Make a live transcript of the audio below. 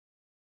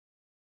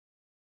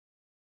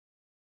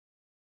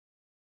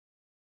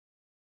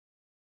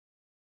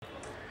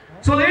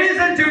So ladies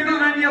and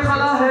gentlemen, ये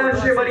खला है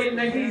शेवरी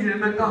नहीं है,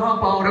 मैं कहाँ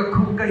पाँव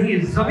रखूं कहीं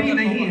जमी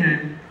नहीं है,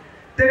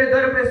 तेरे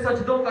दर पे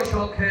सजदों का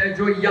शौक है,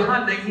 जो यहाँ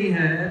नहीं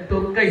है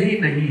तो कहीं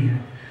नहीं है।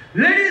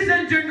 Ladies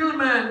and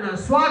gentlemen,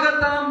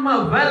 स्वागतम,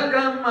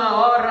 वेलकम,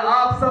 और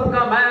आप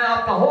सबका मैं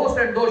आपका होस्ट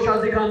एंड दोस्त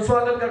शाज़ी खान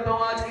स्वागत करता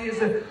हूँ आज की इस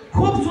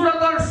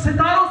खूबसूरत और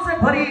सितारों से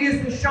भरी इस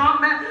शाम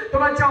में। तो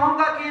मैं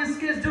चाहूंगा कि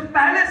इसके जो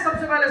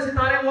सबसे पहले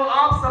सितारे वो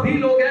आप सभी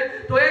लोग हैं,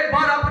 तो एक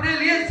बार अपने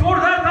लिए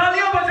जोरदार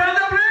तालियां बजा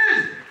दें प्लीज।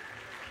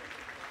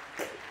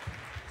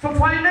 तो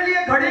फाइनली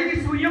ये घड़ी की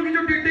सुइयों की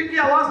जो टिक टिक की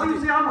आवाज थी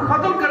उसे हम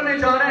खत्म करने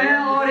जा रहे हैं,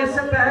 और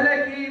इससे पहले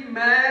कि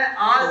मैं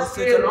आज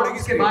के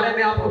राउंड्स के बारे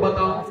में आपको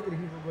बताऊं,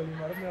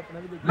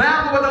 मैं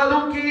आपको बता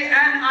दूं कि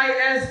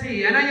NISD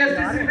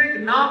सिर्फ एक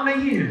नाम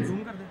नहीं है,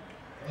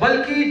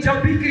 बल्कि जब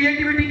भी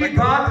क्रिएटिविटी की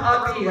बात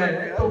आती है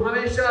तो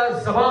हमेशा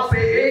ज़बान पे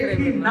एक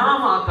ही नाम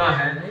आता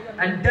है,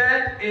 एंड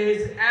दैट इज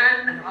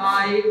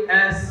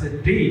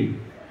NISD।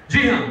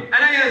 जी हाँ,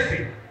 NISD।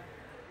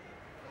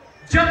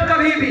 जब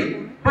कभी भी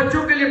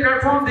बच्चों के लिए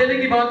प्लेटफॉर्म देने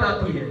की बात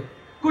आती है,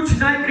 कुछ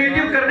नए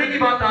क्रिएटिव करने की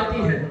बात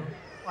आती है,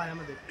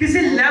 किसी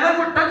लेवल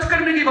को टच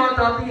करने की बात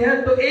आती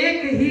है, तो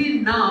एक ही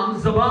नाम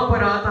ज़बान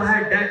पर आता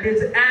है, दैट इज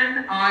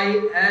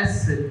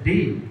NISD।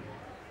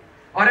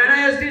 और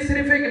NISD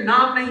सिर्फ एक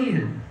नाम नहीं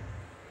है,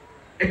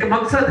 एक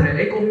मकसद है,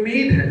 एक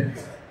उम्मीद है,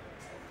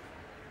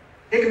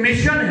 एक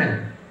मिशन है।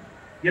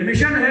 यह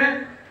मिशन है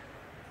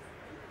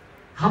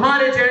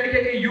हमारे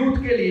JNK के यूथ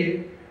के लिए,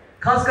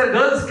 खासकर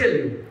गर्ल्स के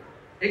लिए,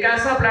 एक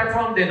ऐसा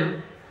प्लेटफॉर्म देना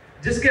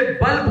जिसके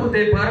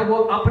बलबूते पर वो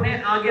अपने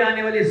आगे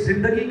आने वाली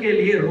जिंदगी के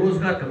लिए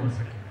रोजगार कमा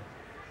सके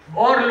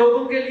और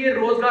लोगों के लिए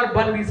रोजगार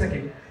बन भी सके।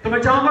 तो मैं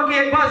चाहूंगा कि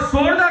एक बार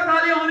जोरदार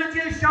तालियां होनी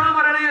चाहिए शाम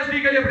और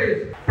NISD के लिए please.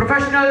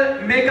 Professional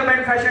makeup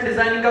and fashion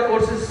designing का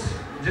कोर्सेज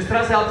जिस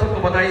तरह से आप सबको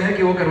पता ही है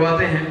कि वो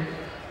करवाते हैं,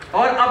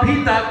 और अभी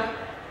तक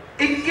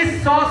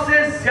 2100 से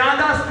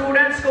ज्यादा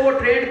स्टूडेंट्स को वो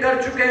ट्रेन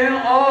कर चुके हैं,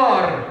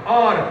 और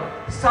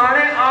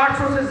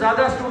 850 से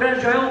ज्यादा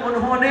स्टूडेंट्स जो हैं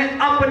उन्होंने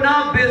अपना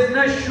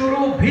बिजनेस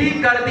शुरू भी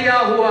कर दिया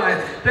हुआ है।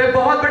 तो ये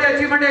बहुत बड़ी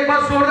अचीवमेंट, एक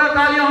बार जोरदार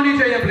तालियां होनी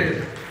चाहिए प्लीज।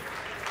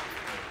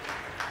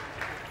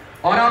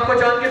 और आपको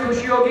जान के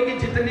खुशी होगी कि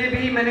जितने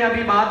भी मैंने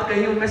अभी बात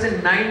कही उनमें से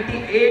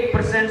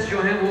 98%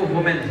 जो हैं वो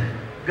वुमेन हैं,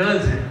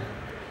 गर्ल्स हैं।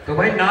 तो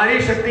भाई नारी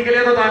शक्ति के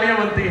लिए तो तालियां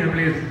बनती हैं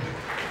प्लीज।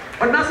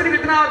 और ना सिर्फ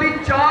इतना, अभी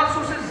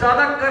 400 से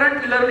ज्यादा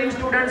करंट लर्निंग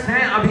स्टूडेंट्स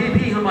हैं अभी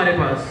भी हमारे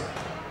पास,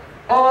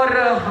 और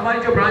हमारी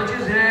जो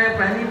ब्रांचेस हैं,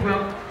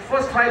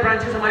 फर्स्ट 5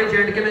 ब्रांचेस हमारी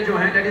JNK में जो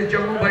हैं, दैट इज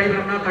जम्मू, बरी,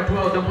 ब्रह्मना,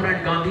 कठुआ, उधमपुर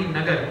एंड गांधी,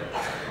 नगर।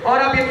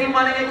 और आप यकीन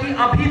मानेंगे कि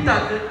अभी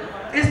तक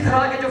इस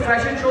तरह के जो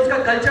फैशन शोज का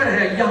कल्चर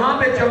है यहाँ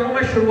पे जम्मू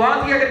में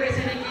शुरुआत ही अगर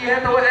किसी ने की है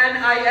तो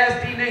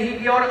NISD ने ही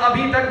की, और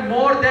अभी तक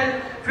मोर देन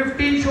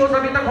 15 शोज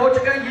अभी तक हो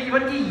चुके हैं।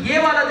 इवन कि ये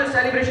वाला जो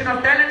सेलिब्रेशन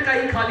ऑफ टैलेंट का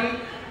ही खाली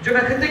जो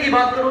मैं खिते की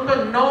बात करूं तो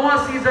 9वां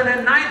सीजन है,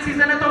 9th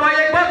सीजन है। तो भाई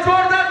एक बार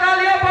जोरदार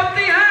तालियां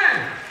बनती हैं।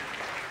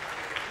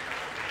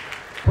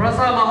 थोड़ा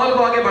सा माहौल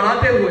को आगे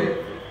बढ़ाते हुए,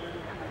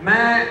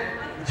 मैं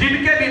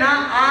जिनके बिना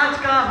आज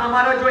का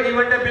हमारा जो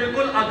इवेंट है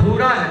बिल्कुल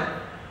अधूरा है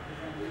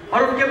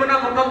और उनके बिना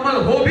मुकम्मल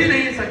हो भी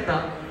नहीं सकता,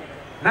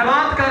 मैं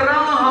बात कर रहा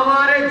हूं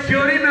हमारे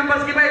ज्यूरी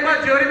मेंबर्स की। भाई एक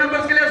बार ज्यूरी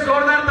मेंबर्स के लिए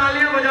जोरदार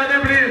तालियां बजा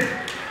दें प्लीज।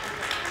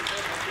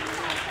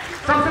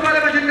 सबसे पहले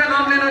मैं जिनका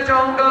नाम लेना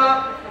चाहूंगा,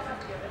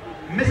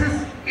 Mrs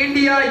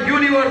India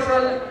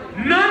universal,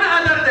 none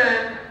other than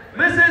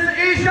Mrs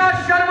Isha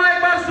Sharma.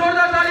 एक बार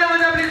जोरदार तालियां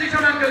बजा प्लीज ईशा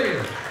मैम के लिए।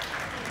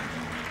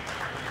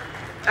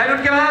 एंड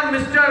उनके बाद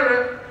मिस्टर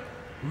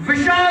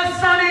विशाल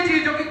सानी जी,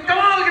 जो कि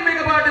कमाल के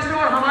मेकअप आर्टिस्ट हैं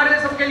और हमारे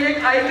सबके लिए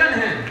एक आइकन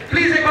है।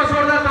 प्लीज एक बार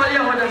जोरदार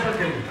तालियां हो जा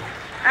सकते हैं।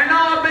 एंड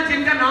नाउ अब मैं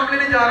जिनका नाम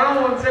लेने जा रहा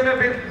हूं उनसे मैं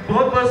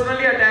बहुत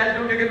पर्सनली अटैच्ड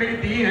हूं, क्योंकि मेरी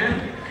दी हैं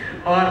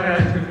और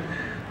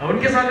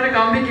उनके साथ मैंने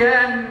काम भी किया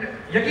है। एंड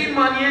यकीन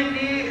मानिए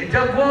कि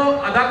जब वो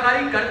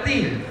अदाकारी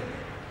करती हैं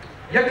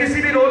या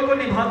किसी भी रोल को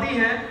निभाती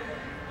हैं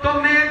तो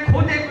मैं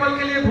खुद एक पल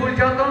के लिए भूल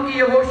जाता हूं कि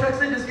ये वो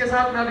शख्स है जिसके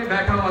साथ मैं अभी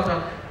बैठा हुआ था।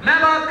 मैं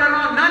बात कर रहा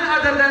हूं none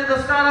other than the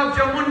star of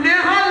Jammu,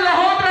 Neha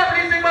Lahotra.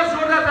 Please एक बार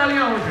जोरदार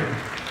तालियां हो जाए।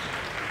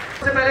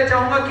 सबसे पहले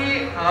चाहूंगा कि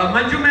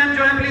मंजू मैम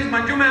जो है, प्लीज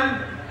मंजू मैम,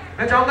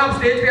 मैं चाहूंगा आप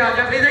स्टेज पे आ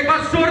जाए प्लीज। एक बार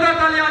जोरदार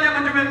तालियां हो जाए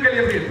मंजू मैम के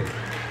लिए प्लीज।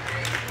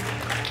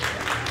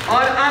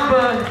 और अब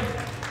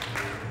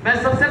मैं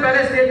सबसे पहले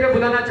स्टेज पे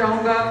बुलाना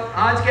चाहूंगा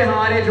आज के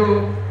हमारे जो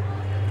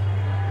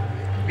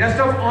गेस्ट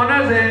ऑफ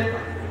ऑनर्स हैं,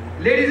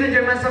 लेडीज एंड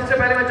जेंटलमैन। सबसे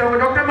पहले मैं चाहूंगा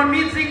doctor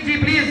Manmeet Singh ji,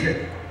 please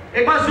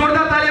एक बार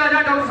जोरदार तालियां हो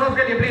जाए डॉक्टर साहब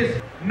के लिए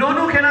प्लीज।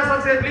 नोनू खेना सर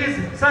से प्लीज,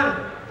 सर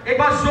एक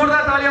बार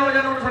जोरदार तालियां हो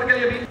जाए नोनू सर के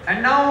लिए please.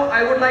 And now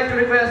I would like to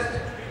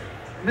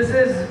request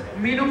Mrs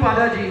Meenu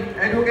पादा जी,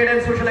 advocate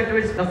and social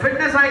activist, the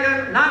fitness icon,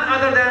 none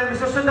other than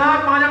mister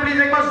Siddharth Manjha.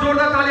 Please एक बार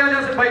जोरदार तालियां हो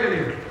जाए सिद्ध भाई के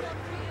लिए।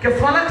 कि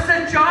फलक से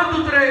चांद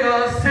उतरेगा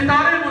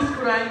सितारे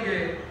मुस्कुराएंगे,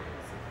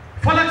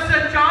 फलक से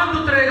चांद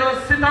उतरेगा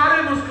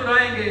सितारे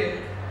मुस्कुराएंगे,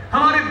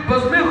 हमारी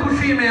बज़्म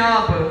खुशी में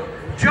आप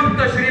जब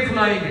तशरीफ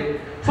लाएंगे।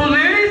 सो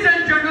लेडीज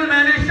एंड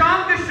जेंटलमैन, इस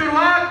शाम की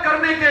शुरुआत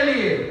करने के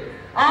लिए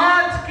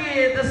आज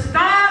के the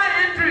star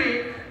entry,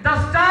 the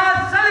star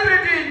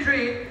celebrity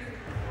entry,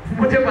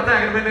 मुझे पता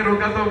है अगर मैंने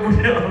रोका तो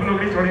मुझे आप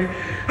लोग नहीं छोड़ेंगे।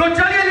 तो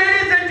चलिए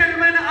लेडीज एंड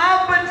जेंटलमैन, आप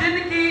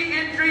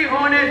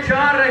होने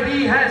जा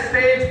रही है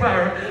स्टेज पर,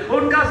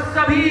 उनका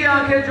सभी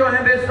आंखें जो है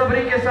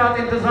बेसब्री के साथ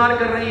इंतजार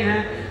कर रही हैं।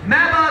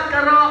 मैं बात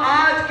कर रहा हूं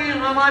आज की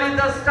हमारी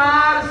the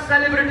star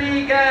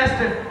celebrity guest,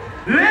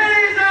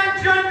 ladies and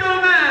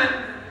gentleman,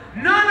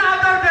 none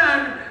other than,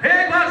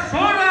 एक बार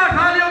जोरदार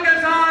तालियों के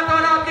साथ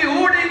और आपकी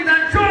हूटिंग्स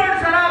एंड शोर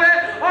शराबे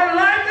और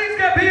लाइटिंग्स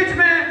के बीच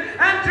में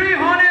एंट्री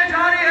होने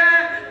जा रही है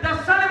the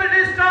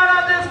celebrity star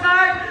of this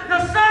night, the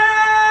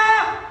सारा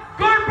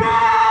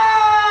Gurpal.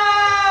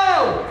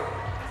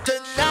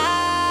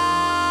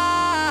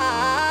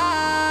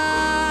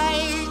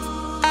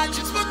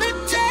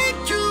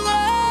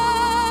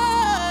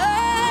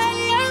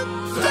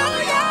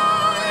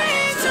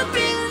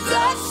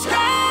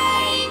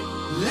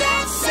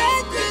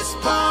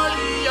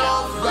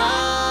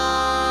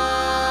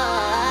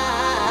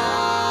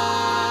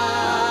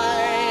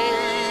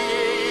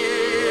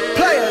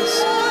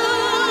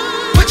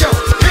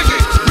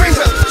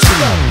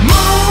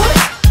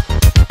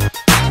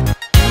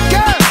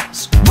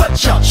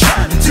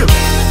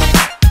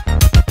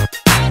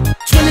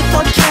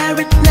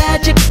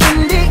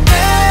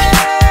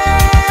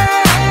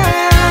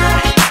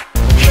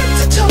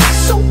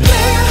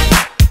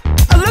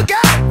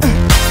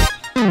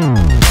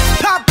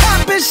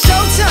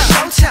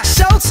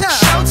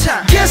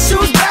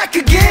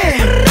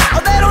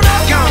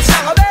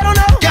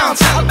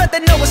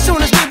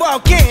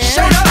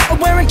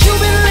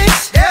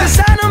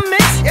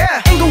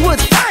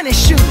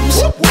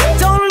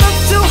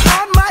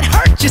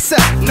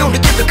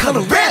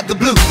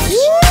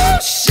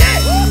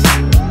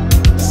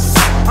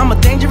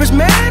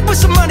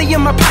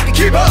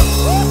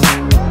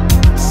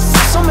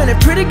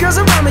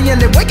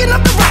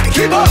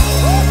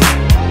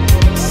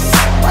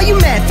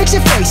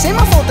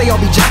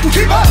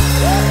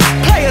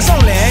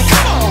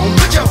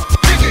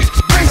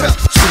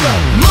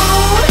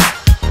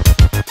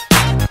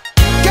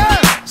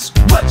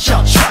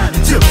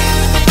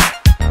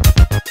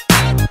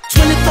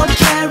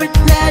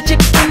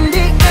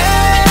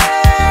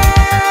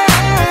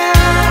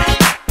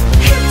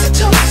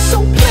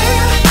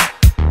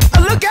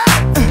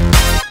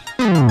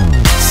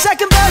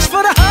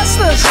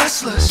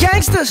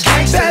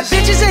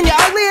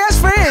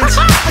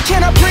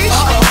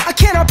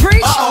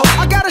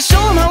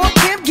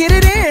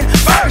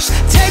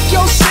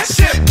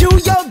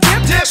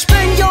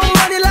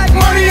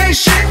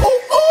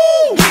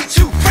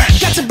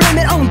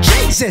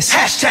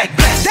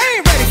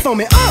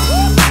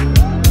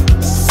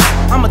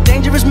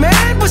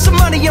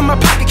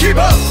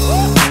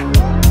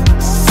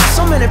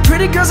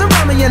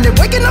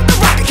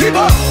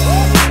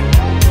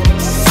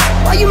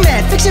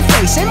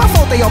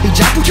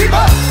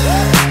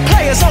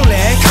 Players only.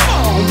 Come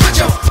on, put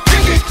your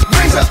pinky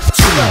rings up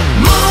to the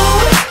moon.